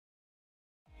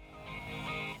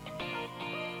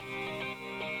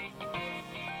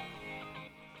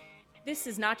This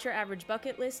is Not Your Average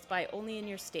Bucket List by Only in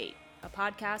Your State, a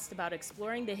podcast about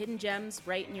exploring the hidden gems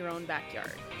right in your own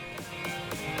backyard.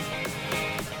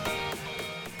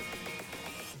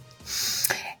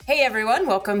 Hey everyone,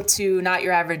 welcome to Not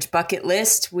Your Average Bucket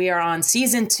List. We are on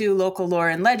season 2, Local Lore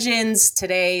and Legends.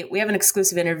 Today, we have an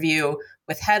exclusive interview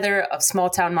with Heather of Small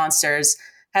Town Monsters.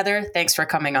 Heather, thanks for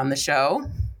coming on the show.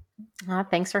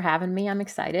 Thanks for having me. I'm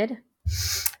excited.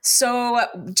 So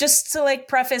just to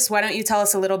preface, why don't you tell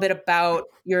us a little bit about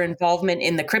your involvement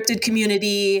in the cryptid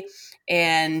community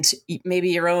and maybe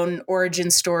your own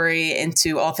origin story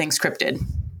into all things cryptid?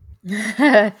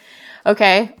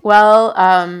 Okay. Well,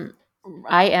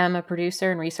 I am a producer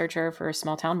and researcher for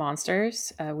Small Town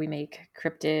Monsters. We make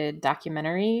cryptid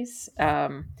documentaries.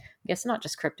 I guess not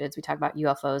just cryptids. We talk about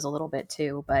UFOs a little bit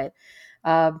too, but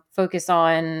focus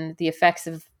on the effects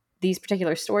of these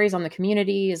particular stories on the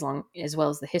community, as well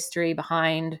as the history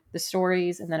behind the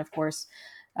stories, and then of course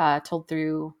told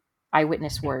through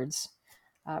eyewitness words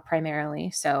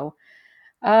primarily. So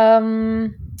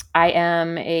I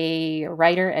am a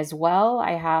writer as well.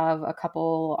 I have a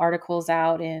couple articles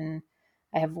out I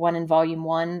have one in volume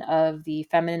 1 of the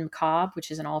Feminine Macabre, which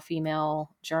is an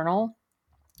all-female journal,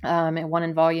 and one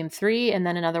in volume 3, and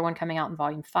then another one coming out in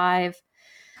volume 5.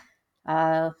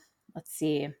 Let's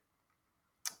see.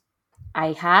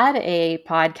 I had a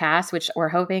podcast, which we're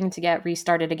hoping to get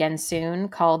restarted again soon,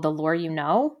 called The Lore You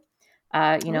Know.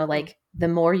 Like the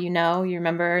more you know, you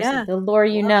remember the lore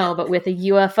you know, but with a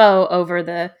UFO over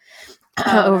the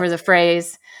the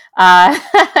phrase,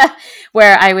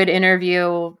 where I would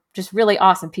interview just really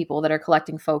awesome people that are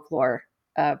collecting folklore,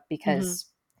 because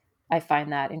I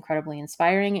find that incredibly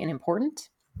inspiring and important.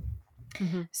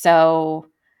 So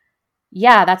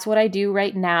yeah, that's what I do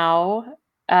right now.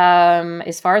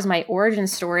 As far as my origin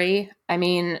story, I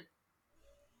mean,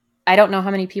 I don't know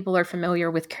how many people are familiar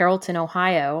with Carrollton,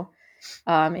 Ohio,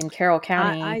 in Carroll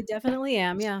County. I definitely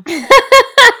am, yeah.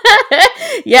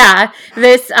 Yeah,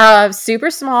 this super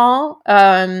small,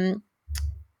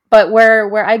 but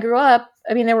where I grew up,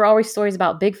 I mean, there were always stories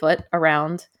about Bigfoot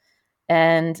around,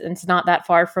 and it's not that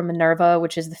far from Minerva,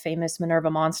 which is the famous Minerva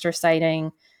monster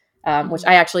sighting, which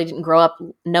I actually didn't grow up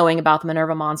knowing about the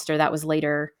Minerva monster. That was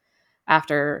later,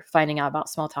 after finding out about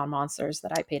Small Town Monsters,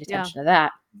 that I paid attention to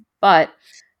that. But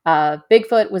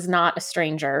Bigfoot was not a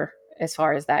stranger as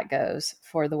far as that goes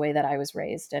for the way that I was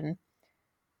raised. And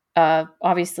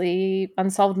obviously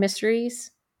Unsolved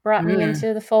Mysteries brought me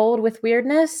into the fold with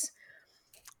weirdness.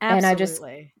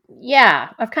 Absolutely. And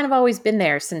I've kind of always been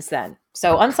there since then.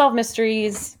 So Unsolved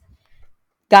Mysteries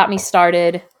got me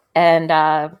started. And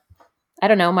I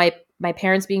don't know, my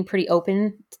parents being pretty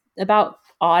open about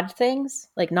odd things,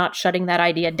 like not shutting that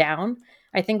idea down,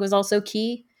 I think was also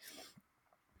key.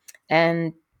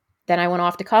 And then I went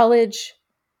off to college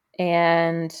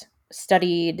and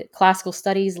studied classical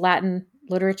studies, Latin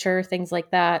literature, things like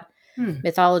that.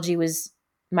 Mythology was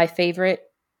my favorite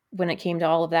when it came to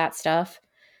all of that stuff.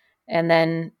 And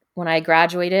then when I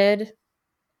graduated,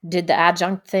 did the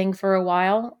adjunct thing for a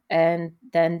while, and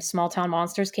then Small Town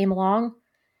Monsters came along,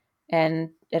 and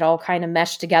it all kind of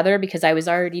meshed together because I was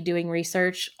already doing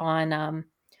research on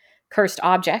cursed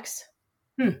objects.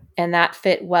 And that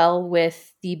fit well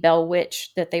with the Bell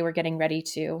Witch that they were getting ready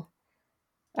to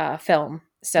film.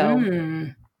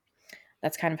 So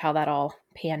that's kind of how that all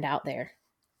panned out there.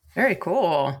 Very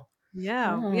cool.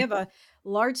 Yeah, we have a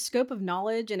large scope of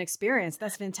knowledge and experience.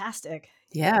 That's fantastic.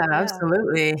 Yeah,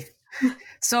 absolutely.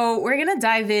 So we're going to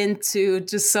dive into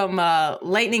just some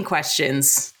lightning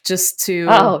questions just to...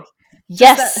 Oh,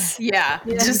 yes.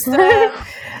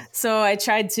 So I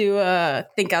tried to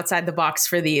think outside the box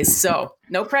for these. So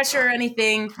no pressure or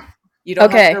anything. You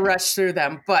don't have to rush through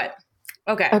them, but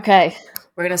okay.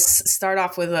 We're going to start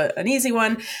off with an easy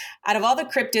one. Out of all the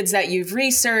cryptids that you've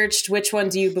researched, which one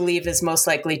do you believe is most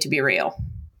likely to be real?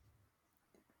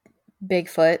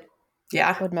 Bigfoot.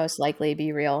 Yeah. Would most likely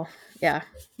be real. Yeah.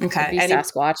 Okay.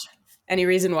 Sasquatch. Any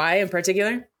reason why in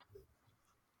particular?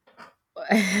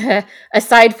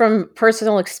 Aside from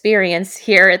personal experience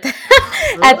here at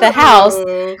the house,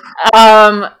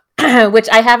 which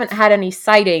I haven't had any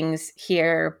sightings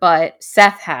here, but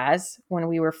Seth has when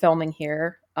we were filming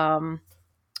here a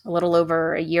little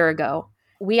over a year ago.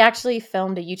 We actually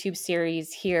filmed a YouTube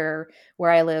series here where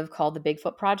I live called The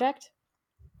Bigfoot Project.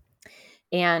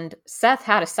 And Seth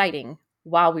had a sighting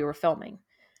while we were filming.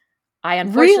 I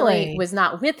unfortunately was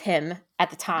not with him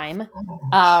at the time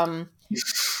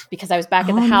because I was back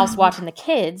at the house watching the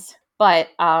kids. But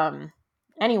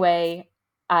anyway,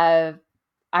 I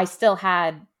still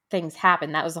had things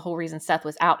happen. That was the whole reason Seth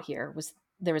was out here, was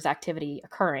there was activity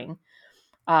occurring.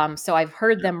 So I've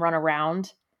heard them run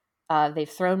around They've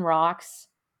thrown rocks.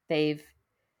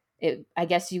 I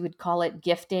guess you would call it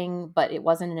gifting, but it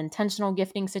wasn't an intentional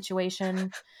gifting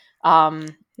situation.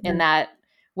 In that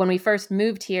when we first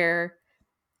moved here,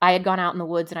 I had gone out in the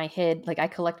woods and I hid, like I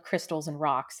collect crystals and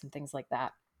rocks and things like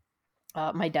that.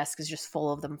 My desk is just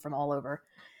full of them from all over.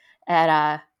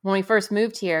 And when we first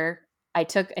moved here, I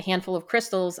took a handful of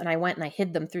crystals and I went and I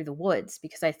hid them through the woods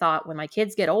because I thought when my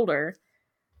kids get older,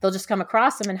 they'll just come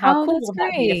across them, and how cool will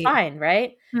that be to find,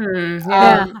 right?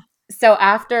 So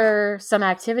after some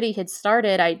activity had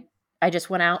started, I just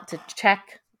went out to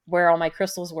check where all my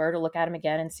crystals were, to look at them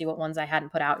again and see what ones I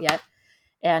hadn't put out yet.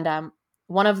 And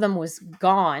one of them was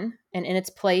gone, and in its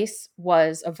place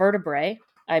was a vertebrae.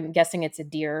 I'm guessing it's a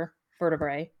deer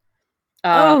vertebrae.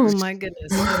 Oh my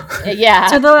goodness. Yeah.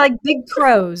 So they're like big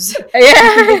crows.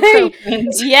 Yeah.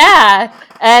 Yeah.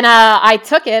 And I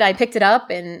picked it up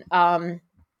and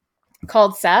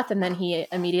called Seth, and then he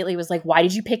immediately was like, "Why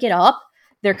did you pick it up?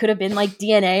 There could have been like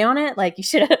DNA on it. Like you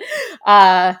should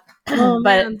have."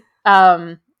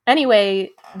 Anyway,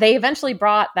 they eventually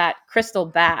brought that crystal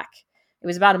back. It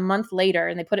was about a month later,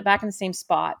 and they put it back in the same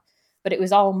spot, but it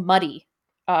was all muddy.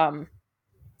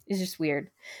 It's just weird.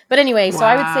 But anyway, so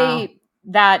I would say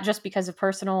that just because of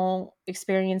personal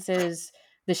experiences,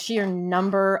 the sheer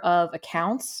number of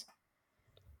accounts,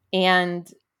 and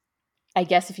I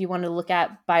guess if you want to look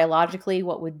at biologically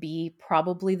what would be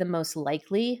probably the most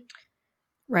likely,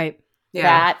 right?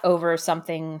 That over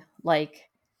something like,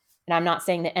 and I'm not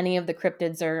saying that any of the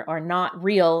cryptids are not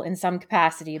real in some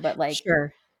capacity, but like,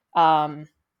 sure.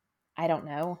 I don't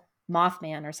know,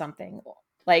 Mothman or something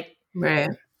like,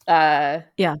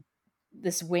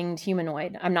 this winged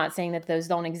humanoid. I'm not saying that those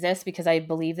don't exist because I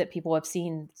believe that people have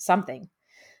seen something.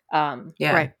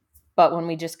 Right. But when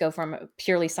we just go from a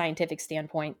purely scientific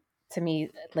standpoint, to me,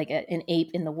 like an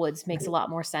ape in the woods makes a lot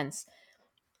more sense.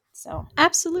 So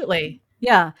absolutely.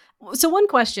 Yeah. So one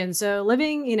question. So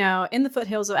living, in the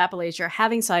foothills of Appalachia,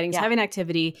 having sightings, having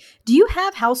activity, do you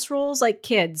have house rules like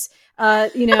kids?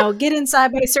 Get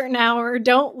inside by a certain hour,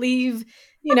 don't leave,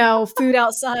 food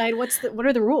outside. What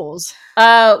are the rules?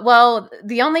 Well,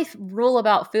 the only rule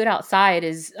about food outside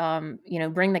is,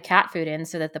 bring the cat food in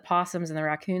so that the possums and the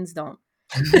raccoons don't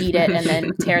eat it and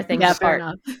then tear things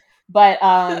apart. But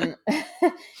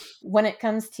when it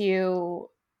comes to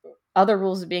other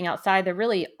rules of being outside, there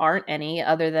really aren't any,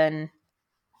 other than,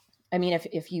 I mean,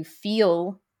 if you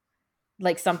feel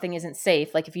like something isn't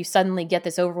safe, like if you suddenly get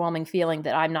this overwhelming feeling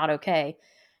that I'm not okay,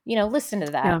 listen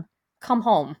to that. Come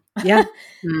home. Yeah.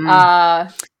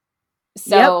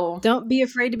 So don't be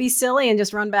afraid to be silly and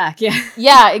just run back. Yeah.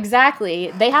 Yeah,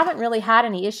 exactly. They haven't really had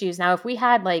any issues. Now, if we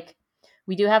had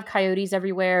we do have coyotes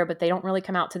everywhere, but they don't really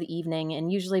come out to the evening.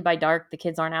 And usually by dark, the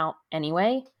kids aren't out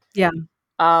anyway. Yeah.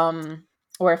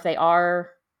 Or if they are,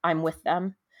 I'm with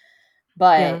them.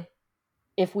 But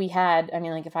if we had,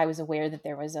 if I was aware that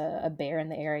there was a bear in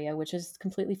the area, which is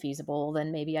completely feasible,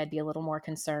 then maybe I'd be a little more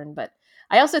concerned. But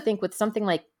I also think with something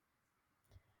like,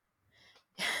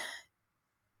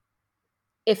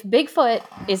 if Bigfoot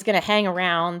is going to hang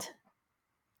around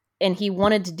and he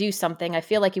wanted to do something, I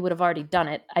feel like he would have already done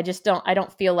it. I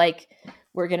don't feel like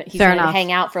he's going to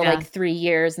hang out for like 3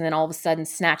 years and then all of a sudden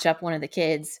snatch up one of the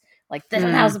kids. Like,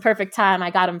 now's the perfect time.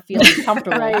 I got him feeling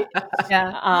comfortable. Right.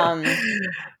 Yeah.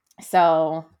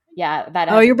 So yeah, that.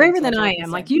 Oh, you're braver than I am.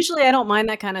 Like, usually I don't mind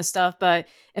that kind of stuff, but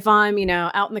if I'm,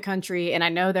 out in the country and I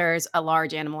know there's a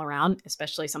large animal around,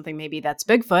 especially something maybe that's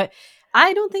Bigfoot,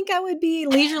 I don't think I would be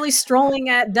leisurely strolling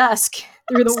at dusk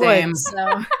through the woods.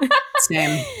 So.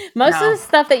 Same. Most of the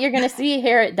stuff that you're going to see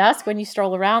here at dusk when you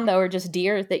stroll around, though, are just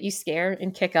deer that you scare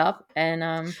and kick up.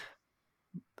 And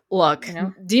look,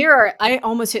 deer I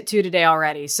almost hit 2 today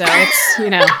already. So it's,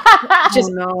 just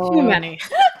too many.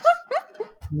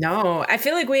 No, I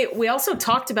feel like we also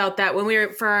talked about that when we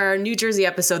were for our New Jersey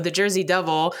episode, the Jersey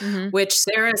Devil, which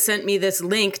Sarah sent me this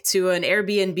link to an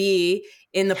Airbnb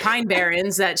in the Pine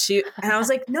Barrens and I was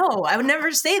like, no, I would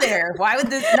never stay there. Why would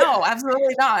this? No,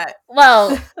 absolutely not.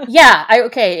 Well, yeah,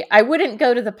 I wouldn't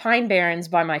go to the Pine Barrens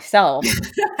by myself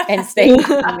and stay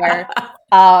there.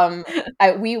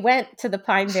 We went to the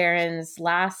Pine Barrens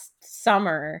last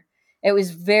summer. It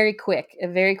was a very quick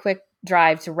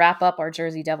drive to wrap up our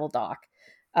Jersey Devil doc.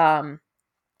 And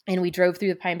we drove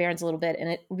through the Pine Barrens a little bit,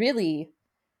 and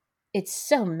it's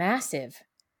so massive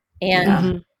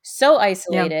and so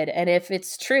isolated. And if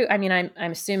it's true, I'm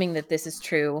assuming that this is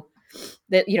true,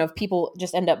 that, if people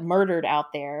just end up murdered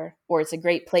out there, or it's a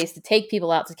great place to take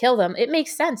people out to kill them, it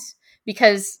makes sense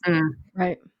because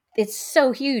it's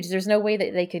so huge. There's no way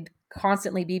that they could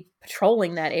constantly be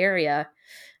patrolling that area.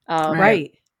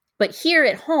 But here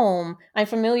at home, I'm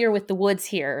familiar with the woods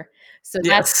here. So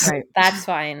that's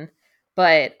fine.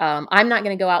 But I'm not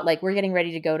going to go out, like we're getting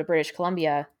ready to go to British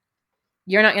Columbia.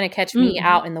 You're not going to catch me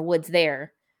out in the woods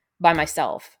there by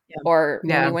myself. Yeah. Or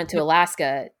when we went to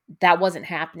Alaska, that wasn't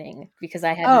happening because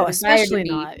I had no desire to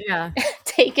be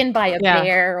taken by a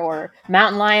bear or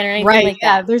mountain lion or anything like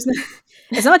that. There's no,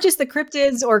 it's not just the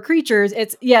cryptids or creatures.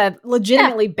 It's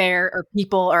legitimately bear or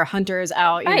people or hunters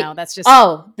out. You know, that's just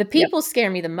the people scare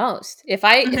me the most. If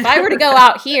I were to go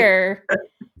out here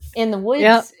in the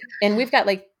woods, and we've got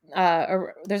like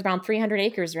there's around 300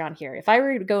 acres around here. If I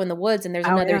were to go in the woods and there's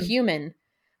another human,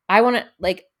 I want to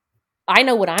like. I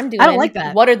know what I'm doing. I don't like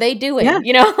that. What are they doing? Yeah.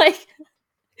 You know, like.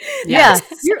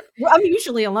 I'm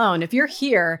usually alone. If you're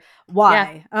here,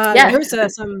 why? There's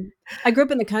I grew up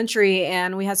in the country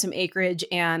and we had some acreage,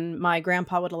 and my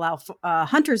grandpa would allow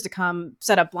hunters to come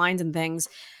set up blinds and things.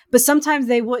 But sometimes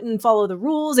they wouldn't follow the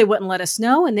rules. They wouldn't let us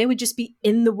know. And they would just be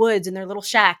in the woods in their little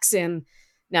shacks. And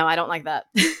no, I don't like that.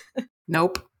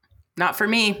 Nope. Not for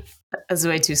me. That's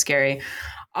way too scary.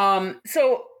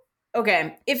 So,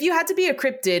 okay. If you had to be a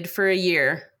cryptid for a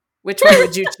year, which one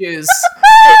would you choose?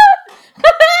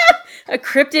 A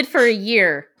cryptid for a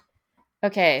year.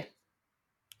 Okay.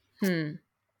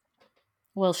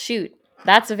 Well, shoot.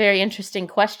 That's a very interesting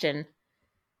question.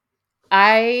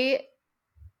 Do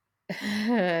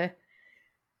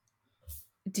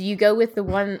you go with the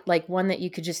one that you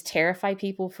could just terrify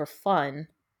people for fun?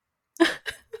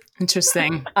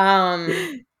 Interesting.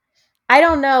 I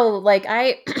don't know. Like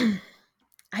I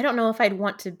don't know if I'd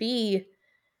want to be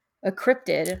a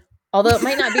cryptid. Although it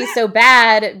might not be so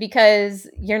bad because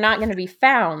you're not going to be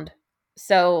found.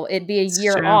 So it'd be a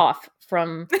year off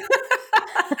from...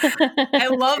 I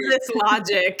love this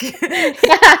logic.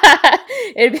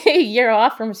 It'd be a year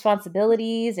off from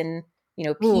responsibilities and,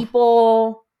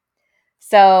 people. Ooh.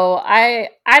 So I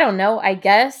don't know. I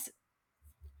guess...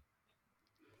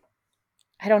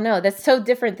 I don't know. That's so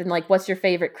different than like, what's your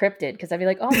favorite cryptid? Because I'd be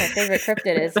like, oh, my favorite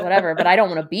cryptid is whatever. But I don't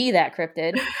want to be that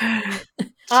cryptid.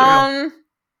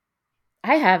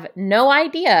 I have no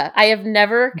idea. I have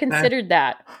never considered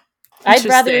that. I'd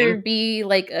rather be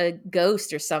like a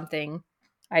ghost or something,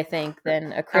 I think,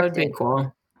 than a cryptid. That would be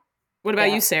cool. What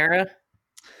about you, Sarah?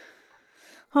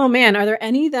 Oh, man. Are there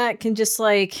any that can just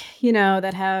like,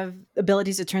 that have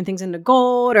abilities to turn things into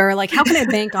gold? Or like, how can I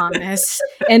bank on this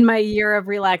in my year of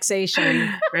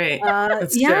relaxation? Right.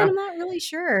 That's true. I'm not really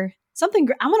sure. Something,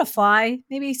 I want to fly.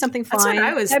 Maybe something flying. That's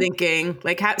what I was thinking.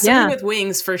 Like something with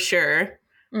wings for sure.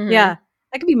 Mm-hmm. Yeah.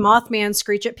 That could be Mothman,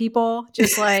 screech at people,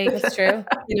 just like, that's true.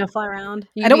 Fly around.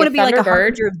 I don't want to be like a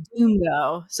harbinger of doom,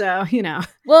 though. So,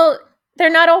 Well, they're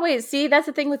not always. See, that's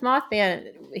the thing with Mothman.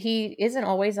 He isn't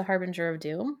always a harbinger of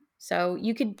doom. So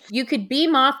you could be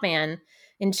Mothman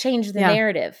and change the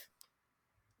narrative.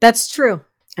 That's true.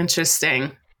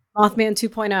 Interesting. Mothman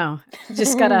 2.0.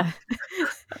 Just gotta.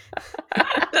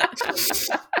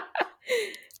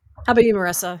 How about you,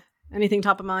 Marissa? Anything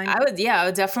top of mind? I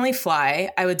would definitely fly.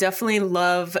 I would definitely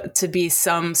love to be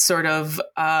some sort of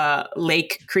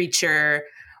lake creature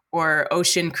or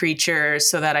ocean creature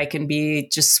so that I can be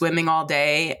just swimming all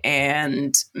day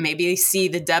and maybe see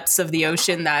the depths of the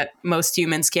ocean that most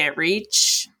humans can't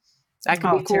reach. That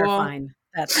could be cool. Terrifying.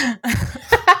 That's...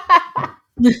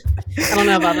 I don't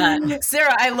know about that.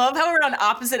 Sarah, I love how we're on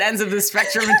opposite ends of the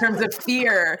spectrum in terms of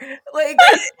fear. Like,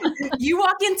 you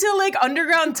walk into like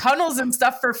underground tunnels and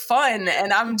stuff for fun,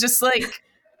 and I'm just like,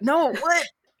 no, what?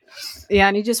 Yeah,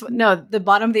 and the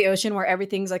bottom of the ocean where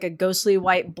everything's like a ghostly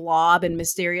white blob and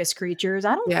mysterious creatures.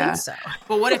 I don't think so.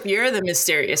 But what if you're the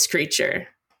mysterious creature?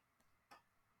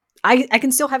 I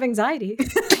can still have anxiety.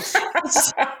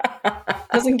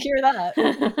 Doesn't cure that.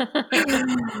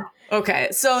 Okay,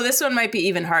 so this one might be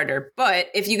even harder. But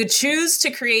if you could choose to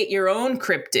create your own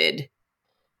cryptid,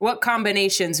 what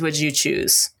combinations would you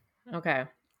choose? Okay.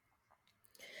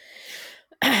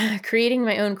 Creating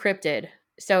my own cryptid.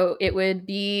 So it would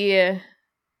be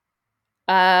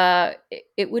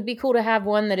cool to have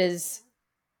one that is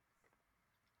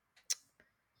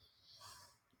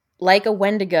like a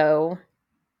Wendigo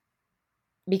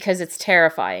because it's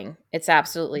terrifying. It's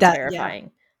absolutely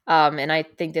terrifying. Yeah. And I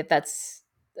think that's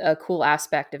a cool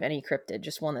aspect of any cryptid,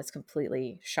 just one that's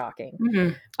completely shocking.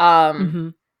 Mm-hmm.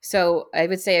 So I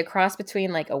would say a cross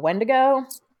between like a Wendigo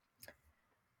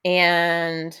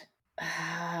and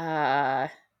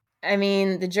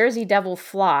the Jersey Devil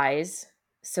flies,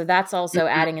 so that's also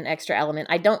adding an extra element.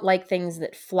 I don't like things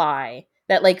that fly.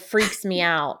 That like freaks me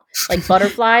out. Like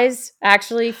butterflies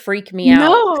actually freak me out.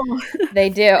 No, they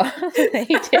do. They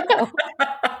do.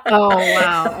 Oh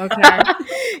wow. Okay.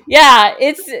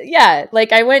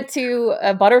 Like I went to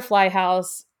a butterfly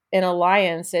house an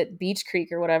alliance at Beach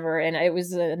Creek or whatever, and it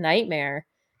was a nightmare.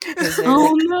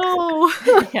 Oh no!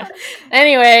 Yeah.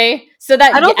 Anyway, so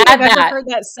that I don't think I've ever heard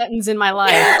that sentence in my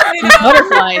life.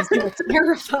 Butterflies are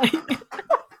terrifying.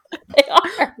 They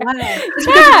are. Wow. It's because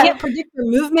you can't predict their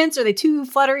movements. Are they too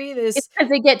fluttery? It's because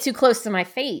they get too close to my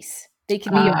face. They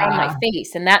can be around my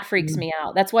face, and that freaks me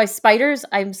out. That's why spiders,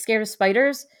 I'm scared of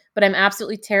spiders, but I'm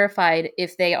absolutely terrified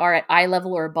if they are at eye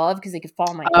level or above because they could fall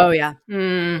on my head. Oh, yeah.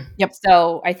 Yep.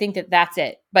 So I think that's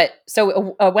it. But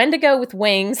so a Wendigo with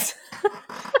wings.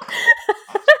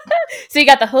 So you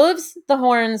got the hooves, the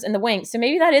horns, and the wings. So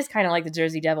maybe that is kind of like the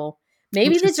Jersey Devil.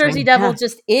 Maybe the Jersey Devil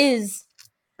just is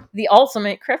the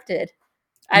ultimate cryptid.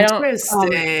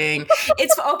 Interesting.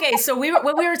 It's okay. So when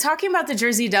we were talking about the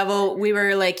Jersey Devil, we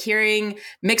were like hearing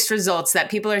mixed results that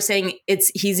people are saying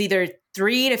he's either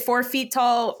 3 to 4 feet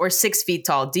tall or 6 feet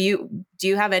tall. Do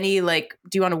you have any do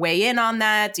you want to weigh in on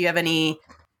that? Do you have any?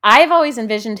 I've always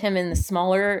envisioned him in the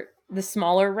smaller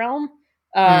realm.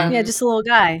 Yeah, just a little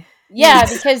guy. Yeah,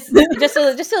 because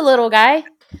just a little guy.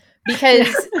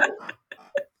 Because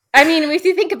I mean, if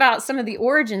you think about some of the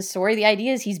origin story, the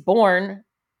idea is he's born.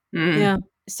 Yeah.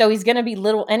 So he's going to be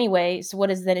little anyway. So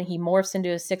what is then? He morphs into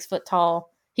a 6 foot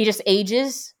tall. He just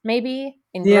ages maybe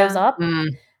and grows up.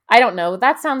 I don't know.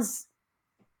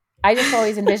 I just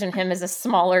always envisioned him as a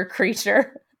smaller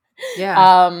creature.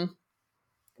 Yeah.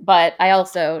 But I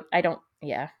don't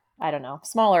know.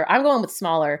 Smaller. I'm going with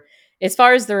smaller. As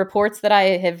far as the reports that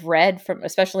I have read from,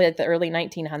 especially like the early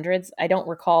 1900s, I don't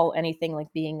recall anything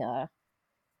like being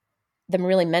them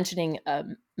really mentioning a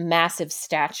massive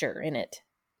stature in it.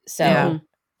 So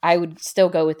I would still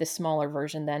go with the smaller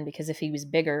version then, because if he was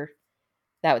bigger,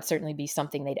 that would certainly be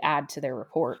something they'd add to their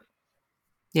report.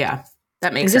 Yeah,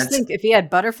 that makes sense. Just think if he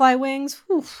had butterfly wings.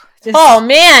 Oh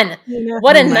man,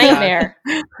 what a nightmare!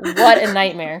 What a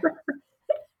nightmare!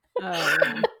 Oh,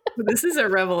 this is a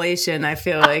revelation. I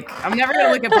feel like I'm never going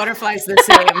to look at butterflies the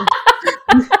same.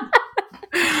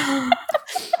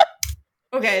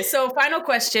 Okay, so final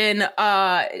question.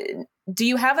 Do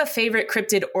you have a favorite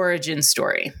cryptid origin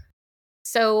story?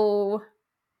 So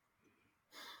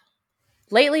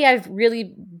lately I've really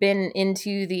been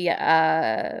into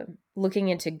the looking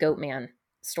into Goatman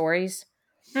stories.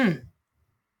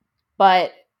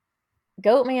 But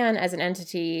Goatman as an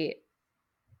entity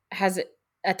has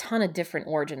a ton of different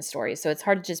origin stories, so it's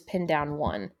hard to just pin down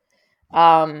one.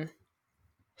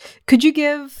 Could you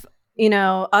give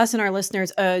us and our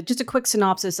listeners just a quick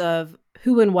synopsis of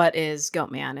who and what is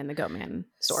Goatman and the Goatman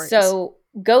stories? So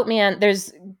Goatman,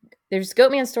 there's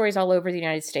Goatman stories all over the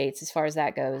United States as far as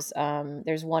that goes.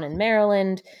 There's one in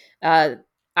Maryland.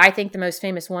 I think the most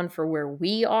famous one for where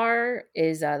we are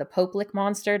is the Poplick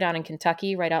monster down in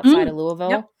Kentucky, right outside of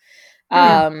Louisville.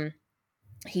 Yep.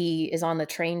 He is on the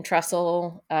train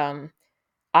trestle.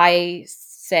 I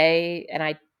say, and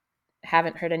I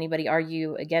haven't heard anybody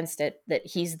argue against it, that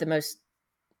he's the most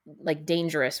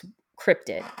dangerous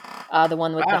cryptid, the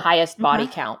one with the highest body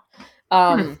count.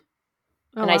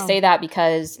 I say that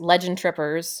because legend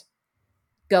trippers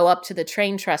go up to the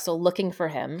train trestle looking for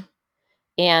him,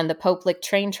 and the Poplick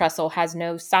train trestle has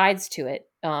no sides to it,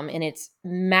 and it's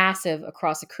massive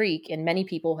across a creek, and many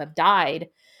people have died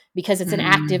because it's an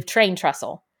active train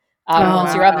trestle.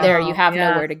 Once you're up there, you have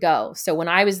nowhere to go. So when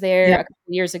I was there a couple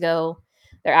years ago,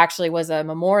 there actually was a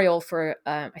memorial for,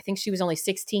 I think she was only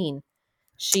 16.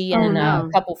 She and a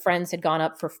couple friends had gone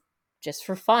up for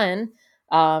fun.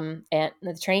 And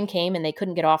the train came and they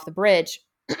couldn't get off the bridge.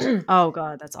 Oh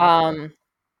God, that's awful.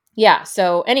 Yeah.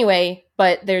 So anyway,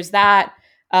 but there's that.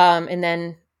 And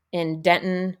then in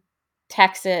Denton,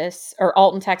 Texas, or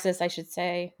Alton, Texas, I should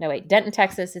say. No, wait, Denton,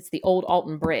 Texas. It's the old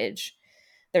Alton Bridge.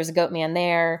 There's a Goatman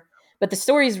there. But the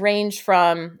stories range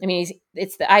from,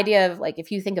 it's the idea of if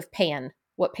you think of Pan,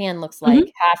 what Pan looks like,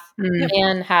 half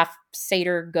man, half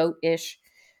satyr, goat-ish.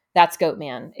 That's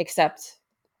Goatman, except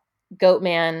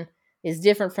Goatman is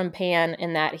different from Pan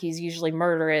in that he's usually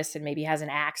murderous and maybe has an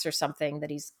axe or something that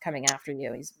he's coming after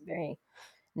you. He's very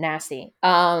nasty.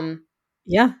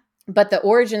 But the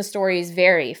origin stories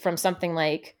vary from something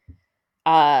like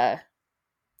the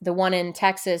one in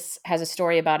Texas has a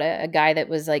story about a guy that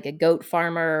was like a goat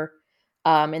farmer,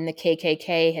 and the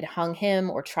KKK had hung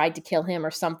him or tried to kill him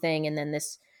or something. And then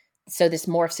this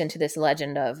morphs into this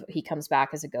legend of he comes back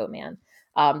as a Goatman.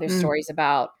 There's stories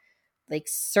about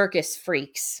circus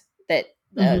freaks that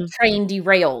train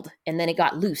derailed and then it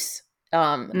got loose.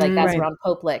 That's around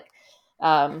Poplick.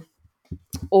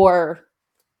 Or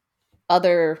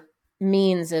other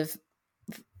means of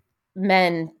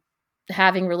men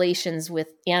having relations with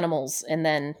animals, and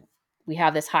then we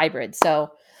have this hybrid.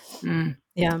 So,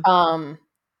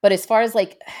 but as far as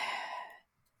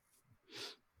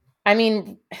I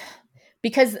mean,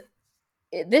 because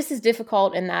this is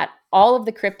difficult in that all of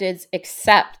the cryptids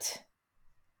except,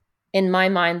 in my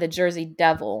mind, the Jersey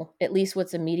Devil, at least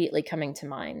what's immediately coming to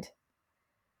mind,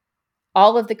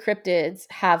 all of the cryptids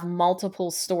have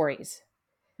multiple stories,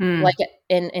 like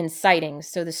in sightings.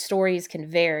 So the stories can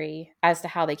vary as to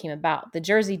how they came about. The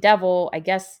Jersey Devil, I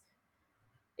guess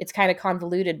it's kind of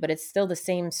convoluted, but it's still the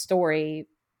same story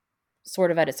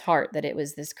sort of at its heart, that it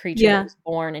was this creature that was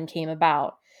born and came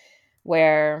about,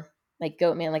 where like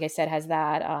Goatman, like I said, has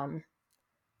that.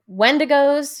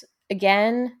 Wendigos,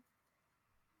 again,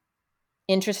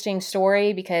 interesting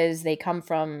story because they come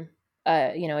from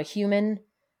a human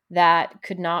that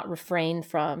could not refrain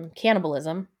from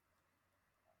cannibalism.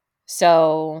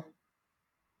 So,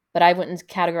 but I wouldn't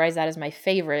categorize that as my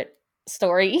favorite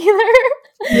story either.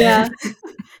 Yeah.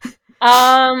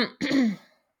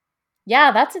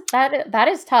 Yeah, that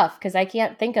is tough because I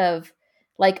can't think of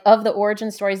of the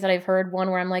origin stories that I've heard, one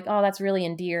where I'm like, oh, that's really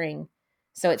endearing,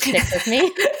 so it sticks with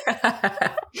me.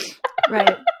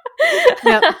 Right.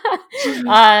 Yep.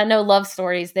 No love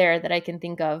stories there that I can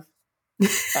think of.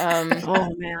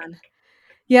 Oh man.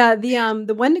 Yeah,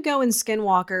 the Wendigo and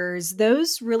Skinwalkers,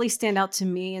 those really stand out to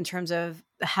me in terms of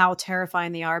how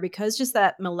terrifying they are, because just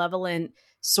that malevolent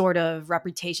sort of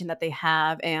reputation that they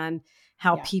have, and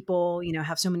how people,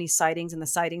 have so many sightings, and the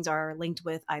sightings are linked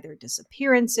with either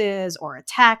disappearances or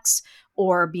attacks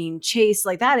or being chased.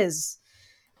 Like that is,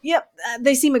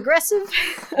 they seem aggressive.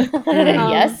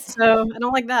 Yes. So I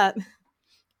don't like that.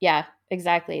 Yeah,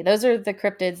 exactly. Those are the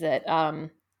cryptids that,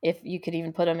 if you could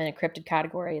even put them in a cryptid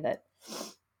category, that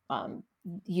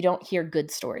you don't hear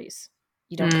good stories.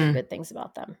 You don't hear good things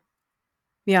about them.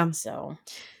 Yeah. So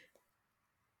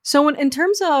in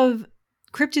terms of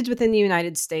cryptids within the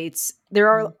United States, there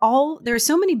are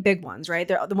so many big ones, right?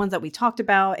 There are the ones that we talked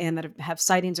about and that have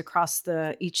sightings across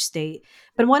each state.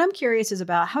 But what I'm curious is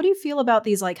about, how do you feel about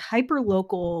these like hyper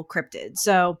local cryptids?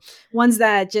 So ones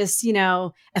that just,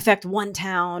 affect one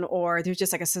town, or there's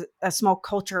just like a small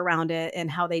culture around it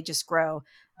and how they just grow.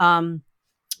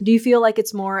 Do you feel like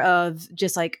it's more of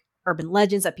just like urban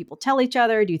legends that people tell each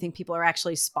other? Do you think people are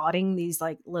actually spotting these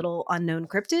like little unknown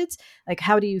cryptids? Like,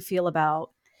 how do you feel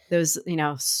about those,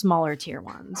 smaller tier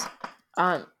ones?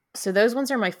 So those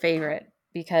ones are my favorite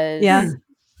because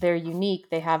they're unique.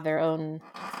 They have their own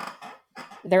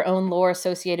lore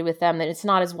associated with them, that it's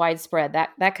not as widespread.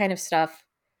 That kind of stuff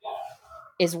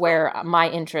is where my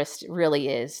interest really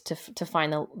is, to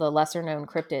find the lesser known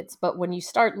cryptids. But when you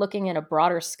start looking at a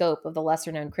broader scope of the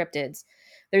lesser known cryptids,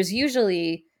 there's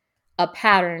usually a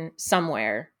pattern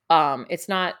somewhere. It's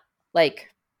not like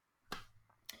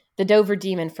the Dover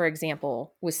demon, for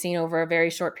example, was seen over a very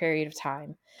short period of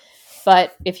time.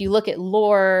 But if you look at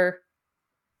lore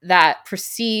that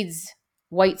precedes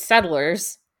white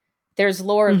settlers, there's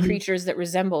lore of creatures that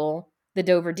resemble the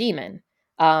Dover demon.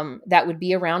 That would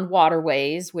be around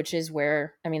waterways, which is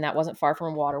where, that wasn't far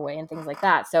from a waterway and things like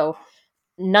that. So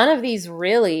none of these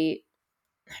really,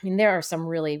 there are some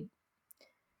really,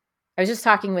 I was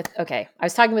talking with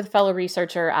a fellow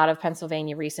researcher out of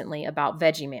Pennsylvania recently about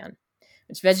Veggie Man,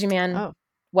 which Veggie Man,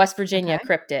 West Virginia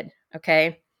cryptid.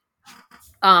 Okay.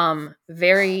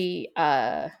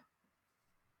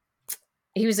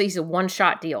 He's a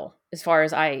one-shot deal as far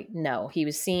as I know. He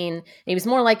was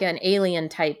more like an alien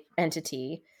type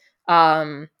entity,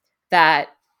 that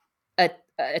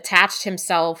attached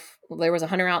himself. There was a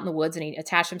hunter out in the woods, and he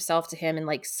attached himself to him and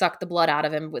like sucked the blood out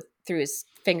of him through his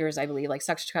fingers, I believe, like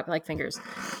suction cup like fingers.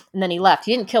 And then he left.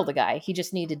 He didn't kill the guy. He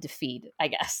just needed to feed, I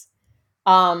guess.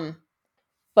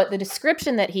 But the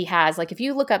description that he has, like if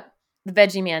you look up the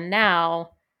Veggie Man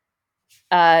now,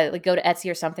 like go to Etsy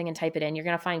or something and type it in, you're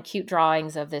going to find cute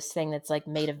drawings of this thing that's like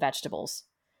made of vegetables.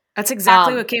 That's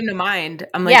exactly what came to mind.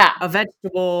 I'm like, a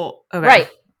vegetable. Okay. Right.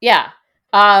 Yeah.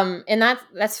 And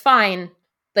that's fine.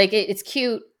 Like it's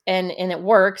cute and it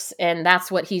works, and that's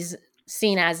what he's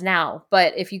seen as now.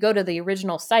 But if you go to the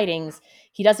original sightings,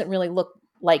 he doesn't really look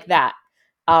like that.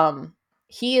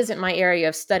 He isn't my area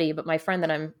of study, but my friend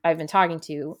that I've been talking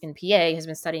to in PA has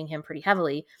been studying him pretty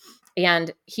heavily.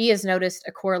 And he has noticed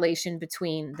a correlation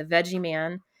between the Veggie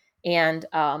Man and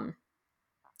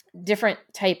different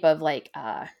type of like,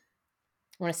 I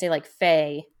want to say like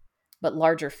fae, but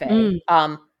larger fae,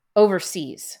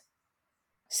 overseas.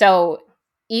 So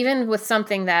even with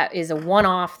something that is a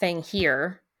one-off thing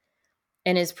here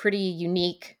and is pretty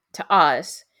unique to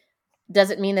us,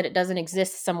 doesn't mean that it doesn't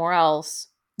exist somewhere else.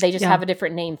 They just have a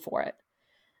different name for it.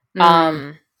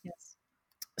 Yes.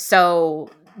 So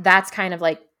that's kind of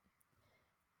like,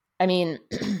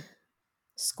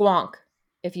 Squonk,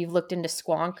 if you've looked into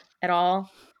Squonk at all,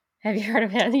 Have you heard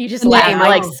of him? You just The laugh. name, You're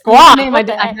like, the Squonk. name, I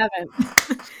haven't.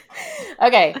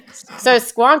 Okay. So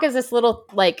Squonk is this little,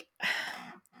 like,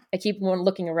 I keep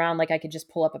looking around like I could just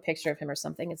pull up a picture of him or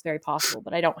something. It's very possible,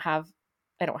 but I don't have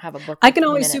a book. I can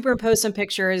always superimpose some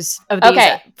pictures of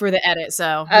these for the edit,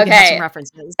 so we can have some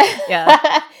references.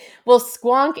 Yeah. Well,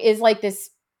 Squonk is like this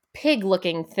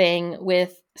pig-looking thing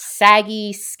with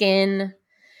saggy skin,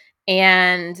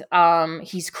 and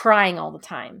he's crying all the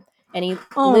time. And he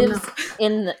lives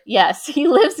in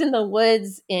the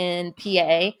woods in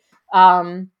PA.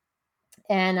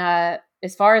 And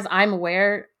as far as I'm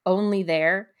aware, only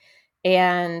there.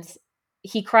 And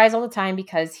he cries all the time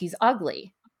because he's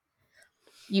ugly.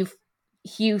 You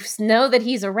know that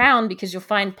he's around because you'll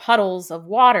find puddles of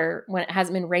water when it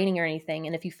hasn't been raining or anything.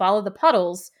 And if you follow the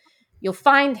puddles, you'll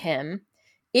find him.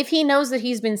 If he knows that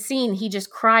he's been seen, he just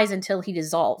cries until he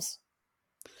dissolves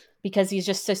because he's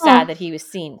just so sad that he was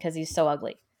seen because he's so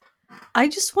ugly. I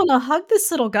just want to hug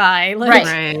this little guy. Right.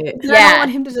 I don't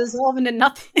want him to dissolve into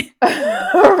nothing.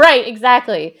 Right,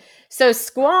 exactly. So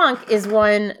Squonk is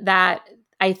one that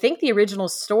I think the original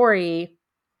story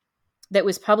that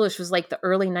was published was like the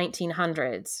early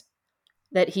 1900s,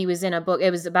 that he was in a book.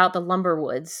 It was about the lumber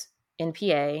woods in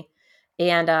PA,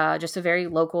 and just a very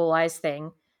localized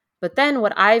thing. But then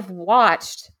what I've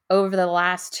watched over the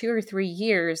last 2 or 3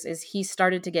 years is he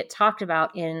started to get talked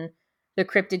about in the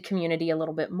cryptid community a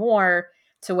little bit more,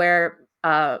 to where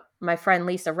my friend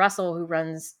Lisa Russell, who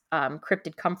runs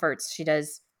Cryptid Comforts, she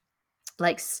does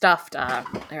like stuffed,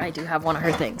 I do have one of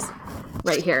her things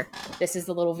right here. This is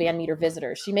the little Van Meter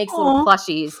visitor. She makes little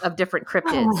plushies of different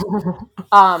cryptids.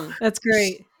 That's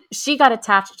great. She got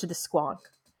attached to the Squonk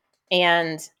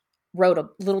and wrote a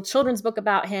little children's book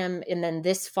about him. And then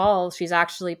this fall, she's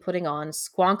actually putting on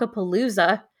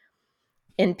Squonkapalooza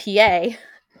in PA.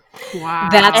 Wow.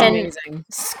 That's amazing.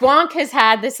 Squonk has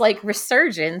had this like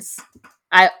resurgence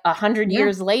 100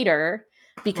 years later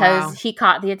because he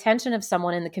caught the attention of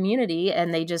someone in the community,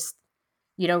 and they just,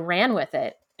 ran with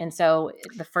it. And so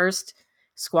the first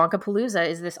Squonkapalooza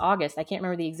is this August. I can't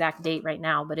remember the exact date right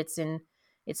now, but it's in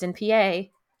PA,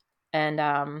 and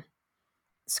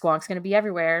Squonk's going to be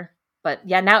everywhere. But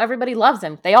yeah, now everybody loves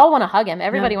him. They all want to hug him.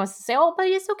 Everybody wants to say, "Oh,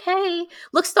 buddy, it's okay.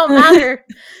 Looks don't matter."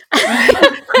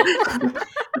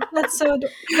 That's so.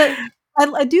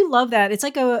 I do love that. It's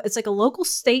like a local,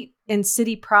 state, and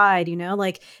city pride.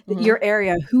 Like your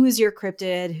area. Who is your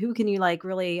cryptid? Who can you like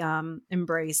really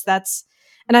embrace?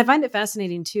 And I find it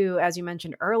fascinating too, as you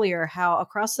mentioned earlier, how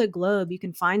across the globe you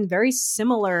can find very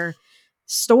similar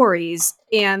stories,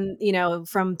 and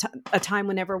from a time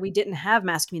whenever we didn't have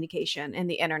mass communication and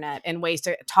the internet and ways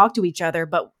to talk to each other,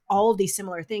 but all of these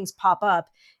similar things pop up,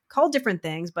 called different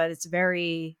things, but it's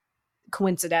very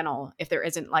coincidental if there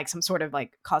isn't like some sort of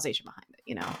like causation behind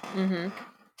it. Mm-hmm.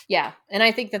 Yeah. And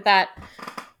I think that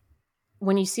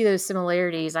when you see those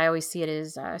similarities, I always see it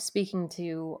as speaking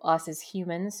to us as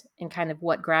humans and kind of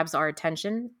what grabs our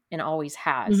attention and always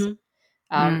has.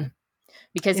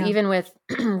 Because even with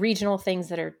regional things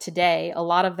that are today, a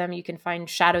lot of them, you can find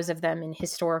shadows of them in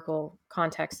historical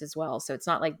context as well. So it's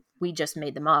not like we just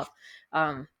made them up.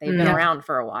 They've been around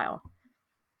for a while.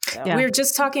 So. We were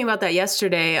just talking about that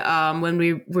yesterday when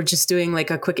we were just doing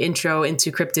like a quick intro into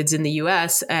cryptids in the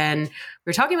US. And we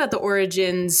were talking about the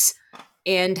origins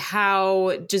and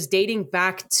how just dating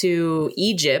back to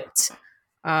Egypt,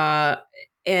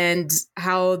 and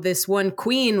how this one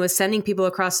queen was sending people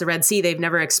across the Red Sea, they've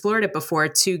never explored it before,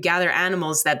 to gather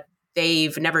animals that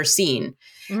they've never seen.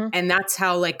 And that's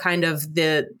how like kind of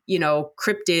the,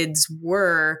 cryptids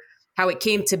were, how it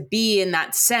came to be in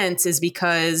that sense, is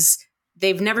because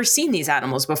they've never seen these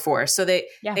animals before. So they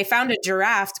found a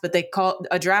giraffe, but they called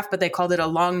it a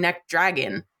long-necked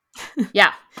dragon.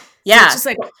 Yeah. So it's just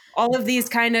like all of these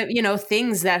kind of,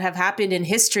 things that have happened in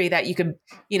history that you could,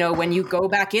 when you go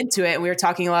back into it, and we were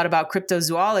talking a lot about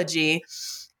cryptozoology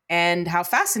and how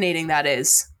fascinating that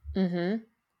is. Mm-hmm.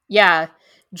 Yeah.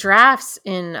 Giraffes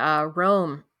in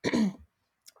Rome,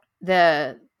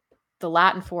 the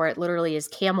Latin for it literally is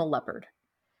camel leopard.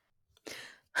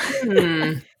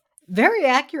 Very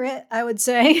accurate, I would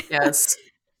say. Yes.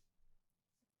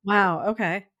 Wow.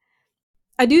 Okay.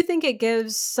 I do think it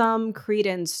gives some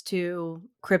credence to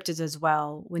cryptids as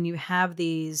well when you have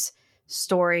these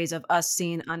stories of us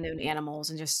seeing unknown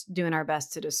animals and just doing our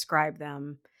best to describe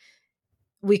them.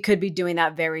 We could be doing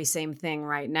that very same thing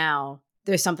right now.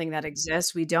 There's something that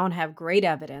exists. We don't have great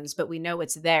evidence, but we know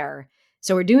it's there.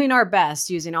 So we're doing our best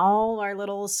using all our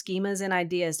little schemas and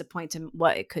ideas to point to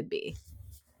what it could be.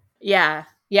 Yeah.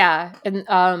 Yeah.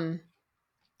 And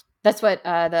that's what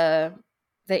the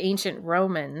ancient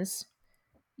Romans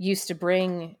used to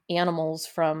bring animals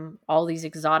from all these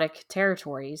exotic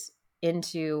territories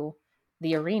into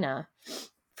the arena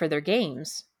for their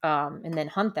games, and then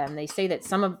hunt them. They say that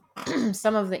some of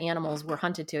some of the animals were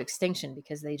hunted to extinction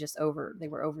because they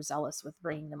were overzealous with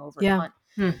bringing them over to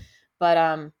hunt.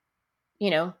 But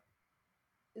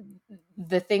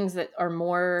the things that are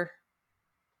more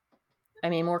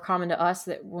common to us,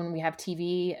 that when we have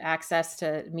TV access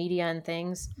to media and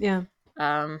things,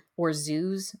 or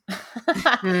zoos,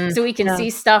 so we can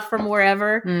see stuff from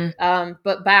wherever.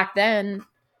 But back then,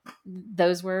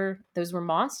 those were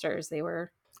monsters. They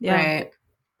were right.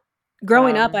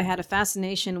 Growing up, I had a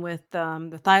fascination with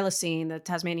the thylacine, the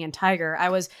Tasmanian tiger. I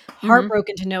was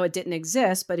heartbroken to know it didn't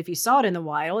exist, but if you saw it in the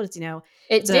wild, it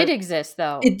did exist,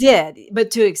 though. It did,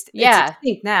 but it's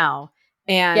extinct now.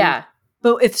 And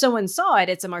but if someone saw it,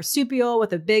 it's a marsupial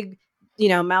with a big,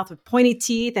 mouth with pointy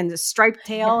teeth and a striped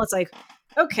tail. It's like,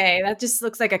 okay, that just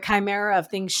looks like a chimera of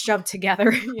things shoved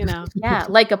together, Yeah,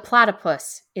 like a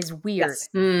platypus is weird.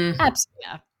 Yes. Absolutely.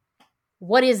 Yeah.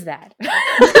 What is that?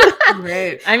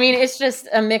 Right. I mean, it's just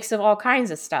a mix of all kinds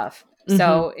of stuff.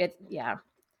 So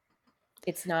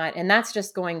it's not, and that's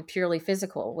just going purely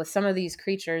physical. With some of these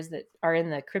creatures that are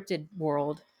in the cryptid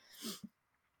world,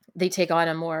 they take on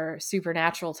a more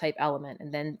supernatural type element,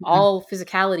 and then all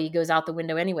physicality goes out the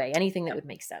window anyway. Anything that would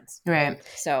make sense. Right.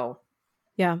 So,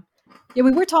 yeah, we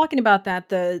were talking about that,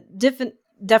 the different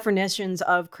definitions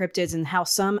of cryptids and how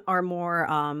some are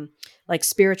more like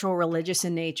spiritual, religious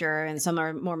in nature, and some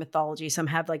are more mythology. Some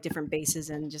have like different bases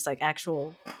in just like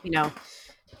actual,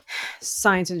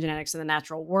 science and genetics of the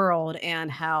natural world,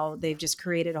 and how they've just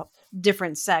created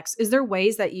different sects. Is there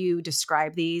ways that you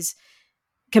describe these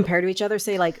compared to each other?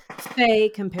 Say like fae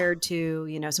compared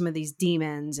to, some of these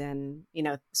demons and,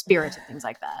 spirits and things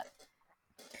like that.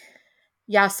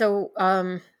 Yeah. So,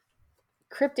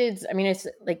 cryptids, it's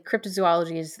like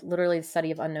cryptozoology is literally the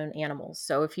study of unknown animals.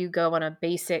 So if you go on a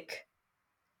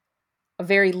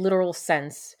very literal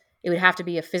sense, it would have to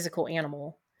be a physical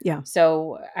animal. Yeah.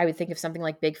 So I would think of something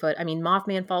like Bigfoot.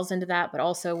 Mothman falls into that, but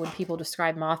also when people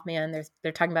describe Mothman,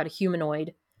 they're talking about a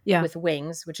humanoid with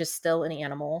wings, which is still an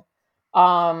animal.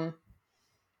 But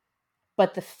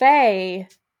the fae,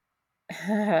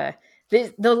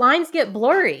 the lines get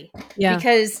blurry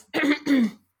because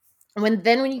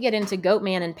when you get into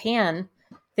Goatman and Pan,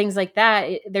 things like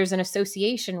that, there's an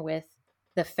association with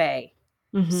the fae.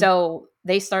 So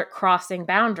they start crossing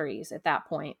boundaries at that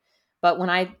point. But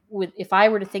if I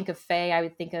were to think of fae, I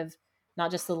would think of not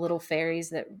just the little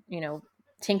fairies that,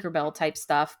 Tinkerbell type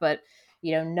stuff, but,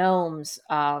 gnomes,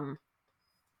 and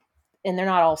they're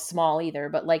not all small either,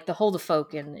 but like the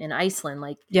Huldafolk in Iceland,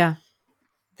 like,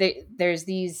 there's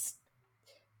these,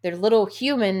 they're little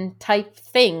human type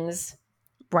things,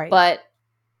 right? But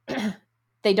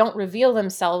they don't reveal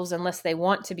themselves unless they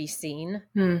want to be seen.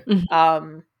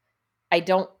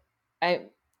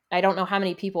 I don't know how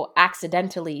many people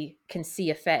accidentally can see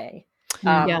a fae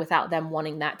without them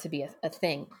wanting that to be a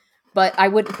thing. But I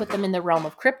wouldn't put them in the realm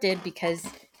of cryptid because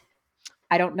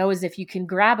I don't know as if you can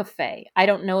grab a fae. I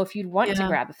don't know if you'd want to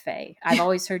grab a fae. I've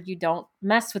always heard you don't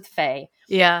mess with fae.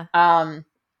 Yeah.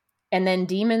 And then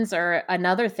demons are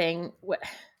another thing.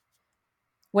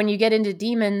 When you get into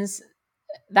demons,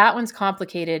 that one's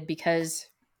complicated because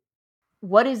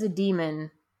what is a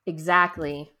demon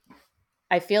exactly?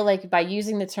 I feel like by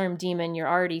using the term demon, you're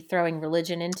already throwing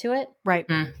religion into it. Right.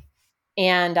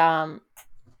 And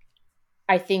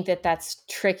I think that that's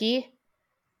tricky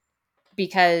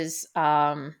because, we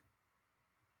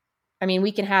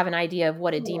can have an idea of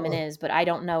what a demon is, but I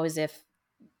don't know as if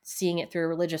seeing it through a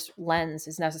religious lens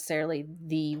is necessarily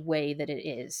the way that it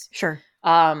is. Sure.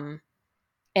 And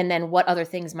then what other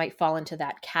things might fall into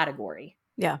that category.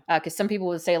 Yeah. Because some people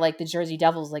would say like the Jersey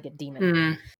Devil's like a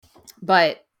demon.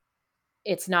 But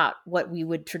it's not what we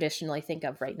would traditionally think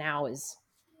of right now as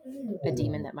a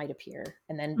demon that might appear.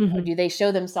 And then do they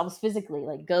show themselves physically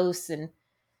like ghosts? And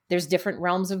there's different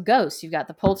realms of ghosts. You've got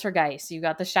the poltergeists, you've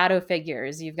got the shadow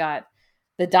figures, you've got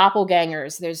the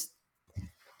doppelgangers. There's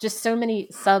just so many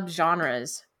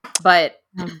subgenres, and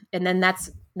then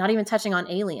that's not even touching on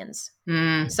aliens.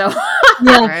 So,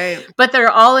 right. But they're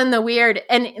all in the weird.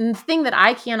 And the thing that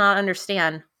I cannot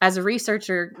understand as a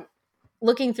researcher,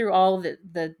 looking through all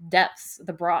the depths,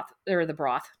 the breadth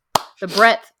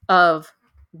of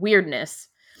weirdness.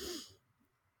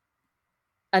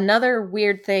 Another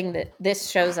weird thing that this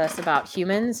shows us about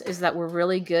humans is that we're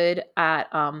really good at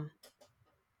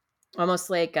almost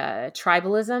like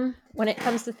tribalism when it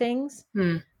comes to things,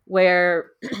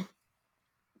 where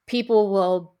people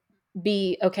will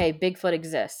be, okay, Bigfoot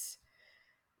exists.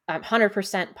 I'm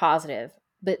 100% positive.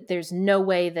 but there's no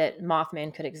way that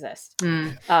Mothman could exist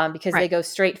because they go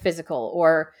straight physical.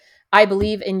 Or I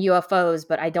believe in UFOs,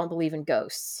 but I don't believe in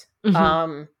ghosts.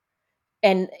 And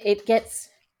it gets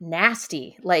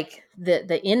nasty, like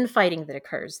the infighting that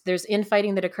occurs. There's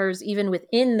infighting that occurs even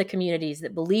within the communities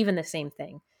that believe in the same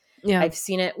thing. Yeah. I've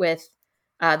seen it with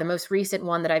the most recent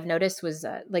one that I've noticed was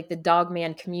like the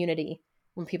Dogman community.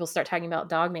 When people start talking about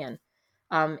Dogman,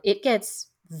 it gets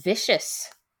vicious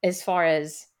as far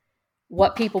as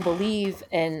what people believe,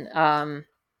 and I'm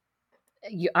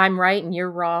right and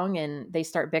you're wrong, and they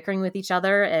start bickering with each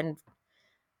other. And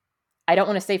I don't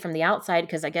want to say from the outside,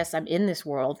 because I guess I'm in this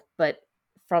world, but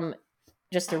from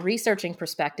just a researching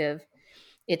perspective,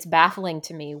 it's baffling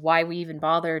to me why we even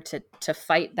bother to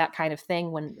fight that kind of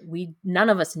thing when none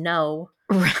of us know.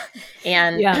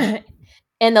 And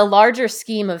in the larger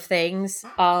scheme of things,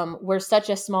 we're such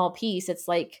a small piece. It's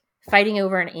like fighting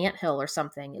over an anthill or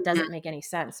something. It doesn't make any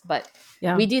sense, but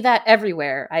we do that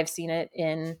everywhere. I've seen it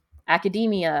in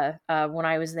academia. When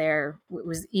I was there, it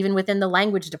was even within the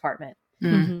language department.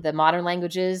 The modern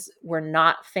languages were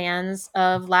not fans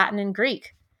of Latin and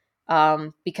Greek,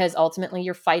 because ultimately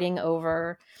you're fighting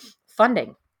over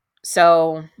funding.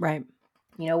 So,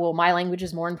 well, my language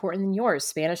is more important than yours.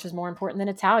 Spanish is more important than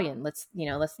Italian. Let's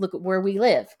look at where we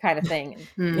live, kind of thing,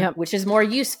 which is more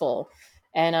useful.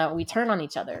 And we turn on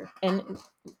each other. And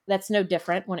that's no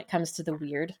different when it comes to the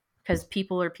weird, because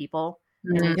people are people,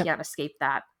 and we can't escape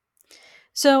that.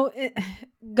 So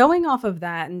going off of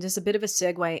that, and just a bit of a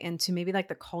segue into maybe like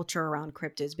the culture around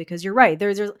cryptids, because you're right.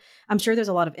 I'm sure there's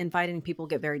a lot of infighting. People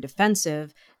get very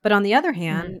defensive. But on the other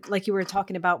hand, like you were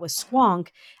talking about with Squonk,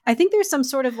 I think there's some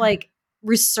sort of like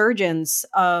resurgence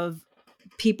of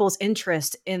people's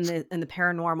interest in the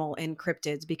paranormal in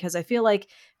cryptids, because I feel like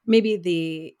maybe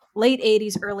the late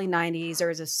 80s, early 90s, there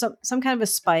was some kind of a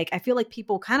spike. I feel like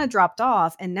people kind of dropped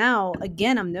off. And now,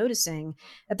 again, I'm noticing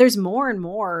that there's more and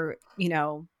more,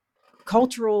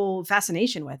 cultural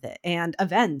fascination with it, and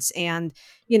events, and,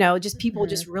 just people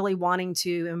just really wanting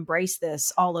to embrace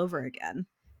this all over again.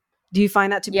 Do you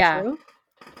find that to be true?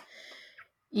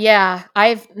 Yeah,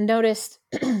 I've noticed.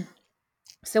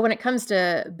 So when it comes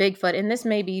to Bigfoot, and this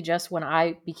may be just when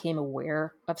I became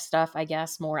aware of stuff, I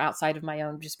guess, more outside of my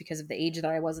own, just because of the age that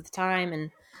I was at the time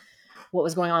and what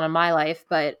was going on in my life.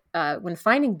 But when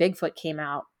Finding Bigfoot came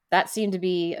out, that seemed to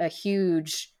be a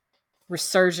huge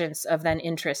resurgence of then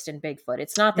interest in Bigfoot.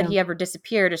 It's not that he ever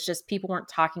disappeared. It's just people weren't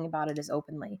talking about it as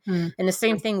openly. And the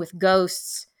same thing with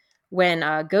ghosts.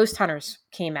 When Ghost Hunters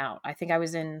came out, I think I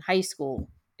was in high school,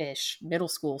 middle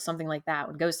school, something like that,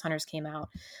 when Ghost Hunters came out,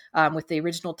 with the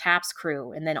original TAPS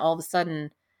crew. And then all of a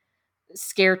sudden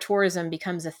scare tourism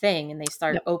becomes a thing, and they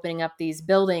start opening up these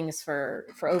buildings for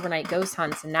overnight ghost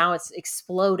hunts. And now it's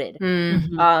exploded.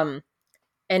 And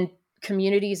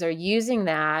communities are using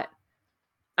that,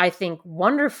 I think,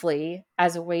 wonderfully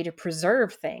as a way to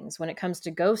preserve things. When it comes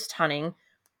to ghost hunting,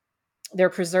 they're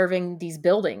preserving these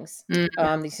buildings,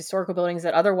 these historical buildings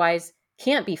that otherwise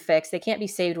can't be fixed. They can't be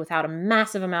saved without a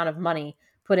massive amount of money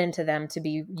put into them to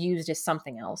be used as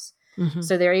something else.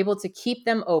 So they're able to keep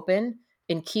them open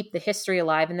and keep the history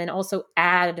alive, and then also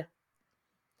add,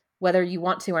 whether you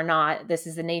want to or not, this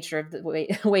is the nature of the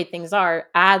way things are,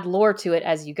 add lore to it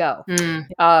as you go.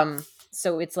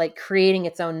 So it's like creating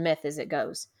its own myth as it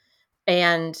goes.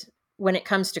 And when it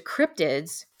comes to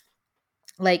cryptids,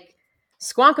 like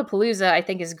Squonkapalooza, I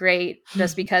think is great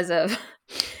just because of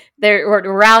they're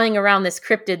rallying around this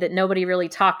cryptid that nobody really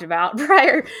talked about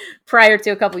prior to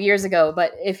a couple years ago.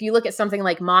 But if you look at something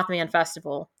like Mothman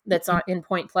Festival that's in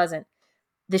Point Pleasant,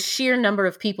 the sheer number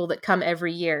of people that come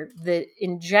every year, the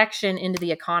injection into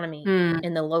the economy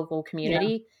in the local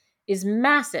community is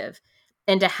massive.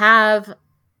 And to have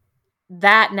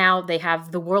that, now they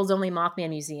have the world's only Mothman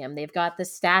museum. They've got the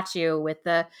statue with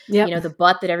the, the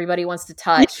butt that everybody wants to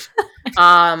touch.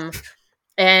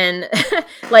 And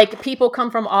like people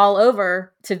come from all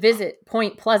over to visit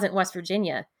Point Pleasant, West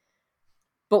Virginia.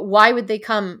 But why would they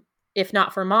come if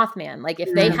not for Mothman? Like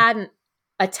if they hadn't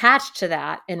attached to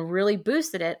that and really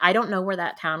boosted it, I don't know where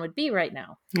that town would be right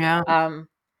now.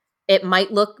 It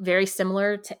might look very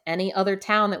similar to any other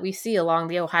town that we see along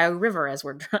the Ohio River as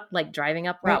we're like driving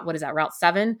up what is that, Route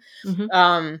 7?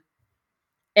 And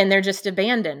they're just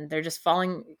abandoned. They're just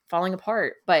falling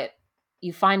apart. But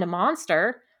you find a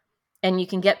monster, and you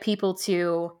can get people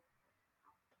to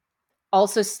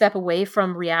also step away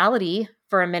from reality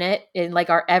for a minute, in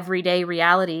like our everyday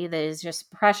reality that is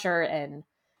just pressure and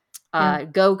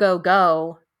go, go,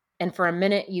 go. And for a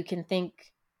minute, you can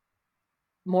think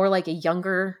more like a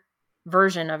younger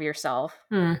version of yourself.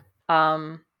 You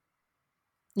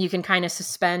can kind of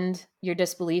suspend your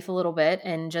disbelief a little bit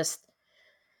and just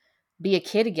be a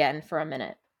kid again for a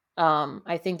minute.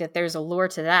 I think that there's a lure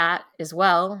to that as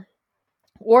well.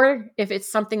 Or if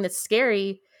it's something that's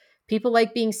scary, people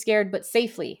like being scared but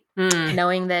safely,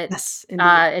 knowing that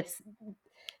it's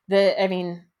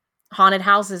haunted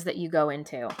houses that you go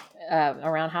into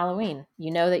around Halloween.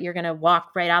 You know that you're going to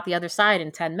walk right out the other side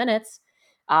in 10 minutes.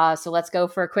 So let's go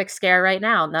for a quick scare right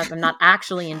now. I'm not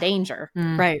actually in danger.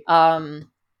 Right.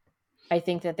 I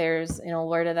think that there's an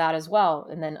allure to that as well.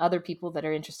 And then other people that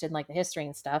are interested in like the history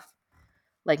and stuff,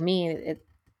 like me,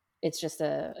 it's just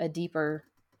a deeper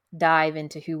dive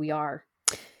into who we are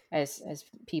as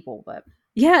people. But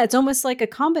yeah, it's almost like a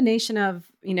combination of,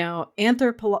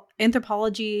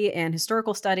 anthropology and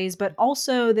historical studies, but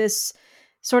also this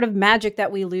sort of magic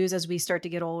that we lose as we start to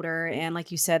get older. And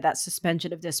like you said, that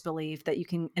suspension of disbelief, that you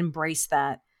can embrace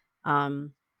that.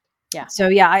 Yeah. So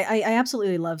yeah, I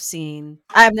absolutely love seeing.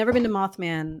 I've never been to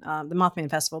Mothman, the Mothman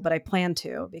Festival, but I plan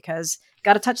to, because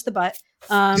got to touch the butt.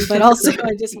 But also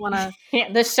I just want to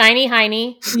the shiny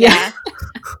hiney. Yeah,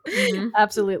 Mm-hmm.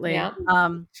 Absolutely. Yeah.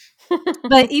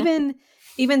 But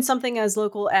even something as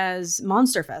local as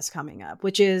Monster Fest coming up,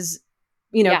 which is,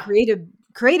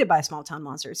 created by Small Town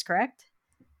Monsters, correct?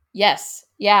 Yes.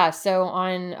 Yeah. So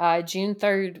on June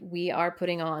 3rd, we are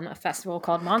putting on a festival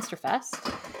called Monster Fest.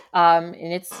 And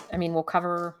we'll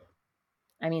cover,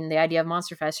 the idea of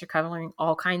Monster Fest, you're covering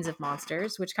all kinds of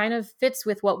monsters, which kind of fits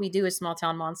with what we do as Small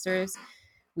Town Monsters.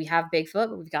 We have Bigfoot,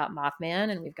 but we've got Mothman,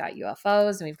 and we've got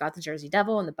UFOs, and we've got the Jersey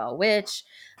Devil and the Bell Witch.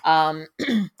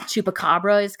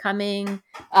 Chupacabra is coming.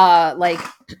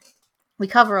 We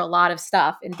cover a lot of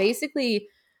stuff. And basically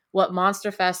what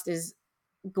Monster Fest is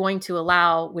going to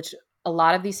allow, which a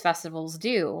lot of these festivals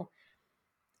do,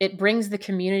 it brings the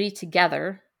community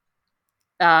together,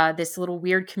 this little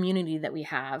weird community that we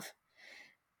have.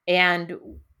 And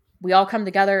we all come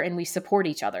together and we support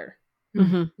each other.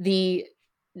 Mm-hmm.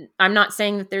 I'm not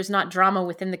saying that there's not drama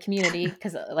within the community,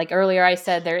 because like earlier I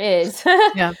said there is.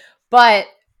 Yeah. But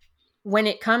when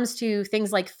it comes to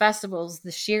things like festivals,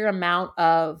 the sheer amount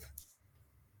of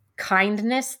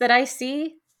kindness that I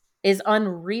see is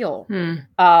unreal.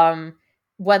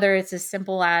 Whether it's as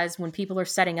simple as when people are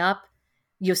setting up,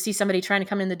 you'll see somebody trying to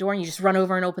come in the door and you just run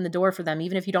over and open the door for them,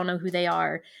 even if you don't know who they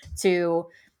are, to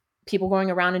people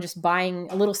going around and just buying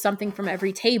a little something from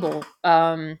every table.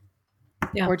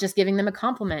 Or just giving them a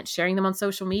compliment, sharing them on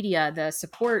social media. The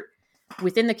support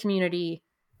within the community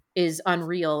is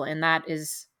unreal. And that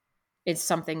is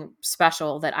something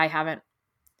special that I haven't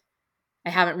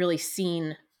really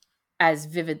seen as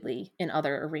vividly in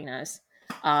other arenas.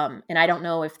 And I don't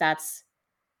know if that's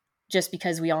just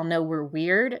because we all know we're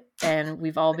weird and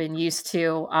we've all been used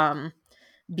to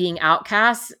being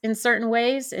outcasts in certain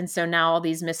ways. And so now all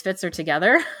these misfits are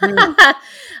together.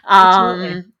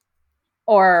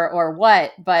 Or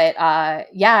what, but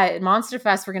at Monster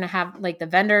Fest, we're going to have like the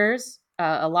vendors,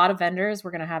 a lot of vendors.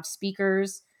 We're going to have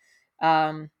speakers.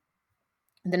 The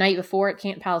night before at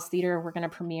Canton Palace Theater, we're going to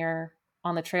premiere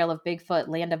On the Trail of Bigfoot,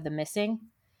 Land of the Missing,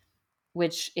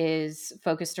 which is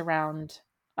focused around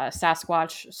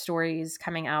Sasquatch stories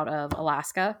coming out of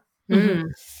Alaska. Mm-hmm.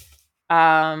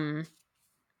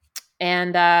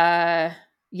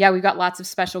 We've got lots of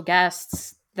special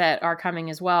guests that are coming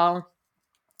as well.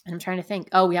 And I'm trying to think.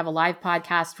 Oh, we have a live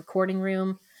podcast recording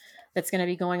room that's going to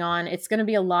be going on. It's going to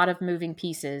be a lot of moving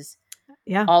pieces,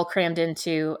 all crammed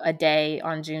into a day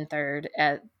on June 3rd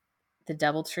at the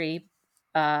DoubleTree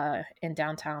in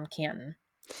downtown Canton.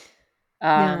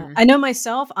 I know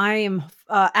myself, I am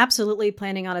absolutely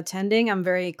planning on attending. I'm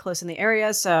very close in the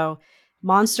area. So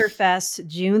Monster Fest,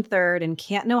 June 3rd in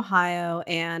Canton, Ohio,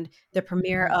 and the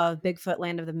premiere of Bigfoot,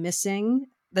 Land of the Missing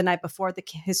the night before at the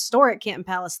historic Canton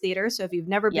Palace Theater. So if you've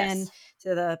never been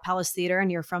to the Palace Theater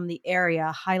and you're from the area,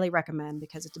 highly recommend,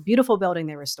 because it's a beautiful building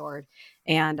they restored.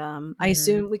 And I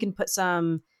assume we can put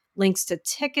some links to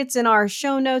tickets in our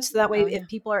show notes. So that way, if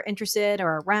people are interested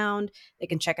or around, they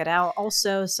can check it out.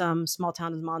 Also, some Small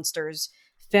Town Monsters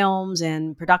films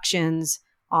and productions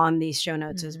on these show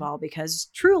notes as well, because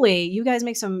truly you guys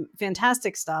make some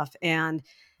fantastic stuff. And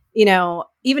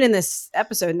even in this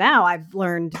episode now, I've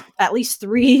learned at least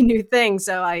 3 new things.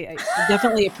 So I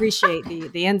definitely appreciate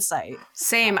the insight.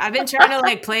 Same. I've been trying to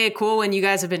like play it cool when you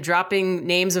guys have been dropping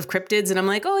names of cryptids, and I'm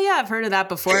like, oh yeah, I've heard of that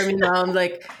before. I'm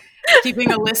like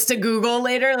keeping a list to Google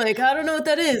later. Like, I don't know what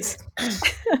that is.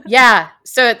 Yeah.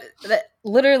 So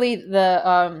literally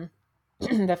the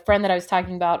friend that I was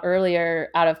talking about earlier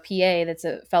out of PA, that's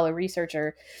a fellow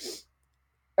researcher,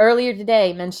 earlier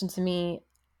today mentioned to me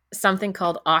something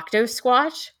called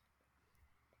octosquatch.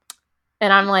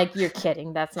 And I'm like, you're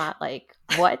kidding. That's not like,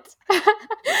 what?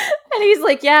 And he's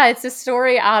like, yeah, it's a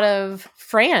story out of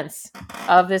France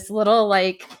of this little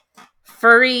like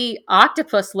furry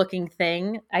octopus looking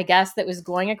thing, I guess, that was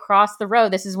going across the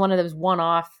road. This is one of those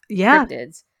one-off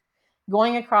cryptids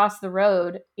going across the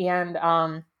road,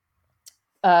 and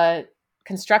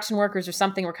construction workers or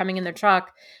something were coming in their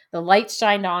truck. The lights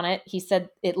shined on it. He said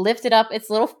it lifted up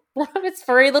one of its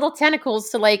furry little tentacles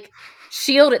to like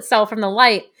shield itself from the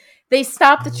light. They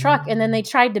stopped the truck and then they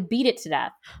tried to beat it to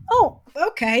death. Oh,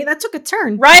 okay. That took a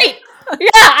turn. Right. Yeah,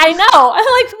 I know. I'm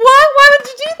like, what? Why would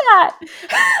you do that?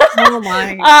 Oh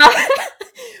my.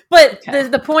 But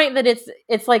the point that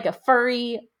it's like a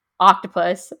furry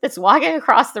octopus that's walking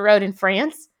across the road in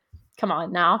France. Come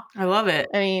on now. I love it.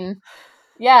 I mean,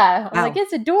 yeah. I'm like,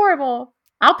 it's adorable.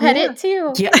 I'll pet it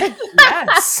too. Yeah.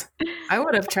 Yes. I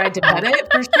would have tried to pet it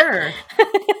for sure.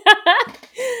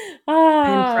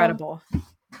 Incredible.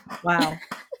 Wow.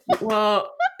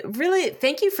 Well, really,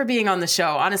 thank you for being on the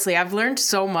show. Honestly, I've learned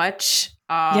so much.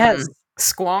 Yes.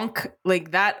 Squonk,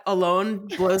 like that alone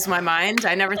blows my mind.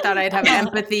 I never thought I'd have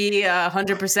empathy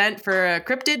 100% for a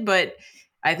cryptid, but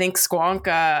I think Squonk,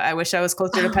 I wish I was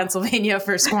closer to Pennsylvania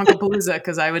for Squonkapalooza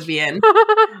because I would be in.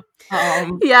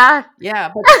 Yeah.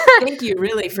 But thank you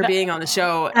really for being on the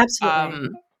show. Absolutely.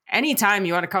 Anytime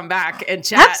you want to come back and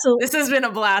chat. Absolutely. This has been a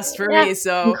blast for me.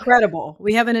 So incredible.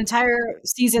 We have an entire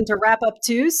season to wrap up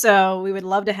too, so we would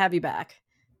love to have you back.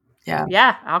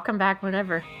 Yeah, I'll come back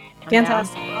whenever.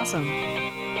 Fantastic. Awesome.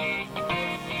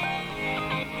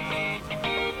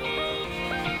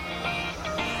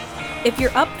 If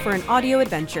you're up for an audio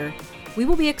adventure, we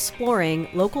will be exploring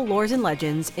local lores and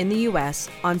legends in the U.S.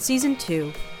 on Season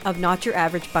 2 of Not Your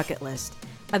Average Bucket List,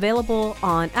 available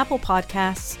on Apple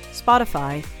Podcasts,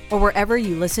 Spotify, or wherever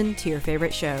you listen to your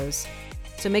favorite shows.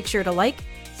 So make sure to like,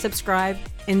 subscribe,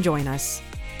 and join us.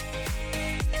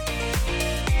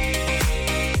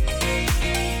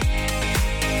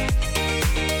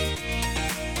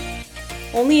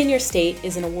 Only in Your State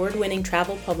is an award-winning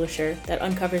travel publisher that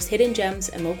uncovers hidden gems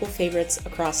and local favorites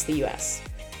across the U.S.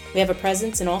 We have a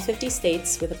presence in all 50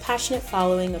 states with a passionate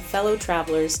following of fellow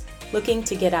travelers looking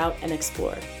to get out and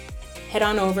explore. Head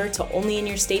on over to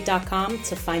onlyinyourstate.com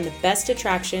to find the best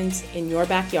attractions in your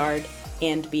backyard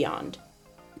and beyond.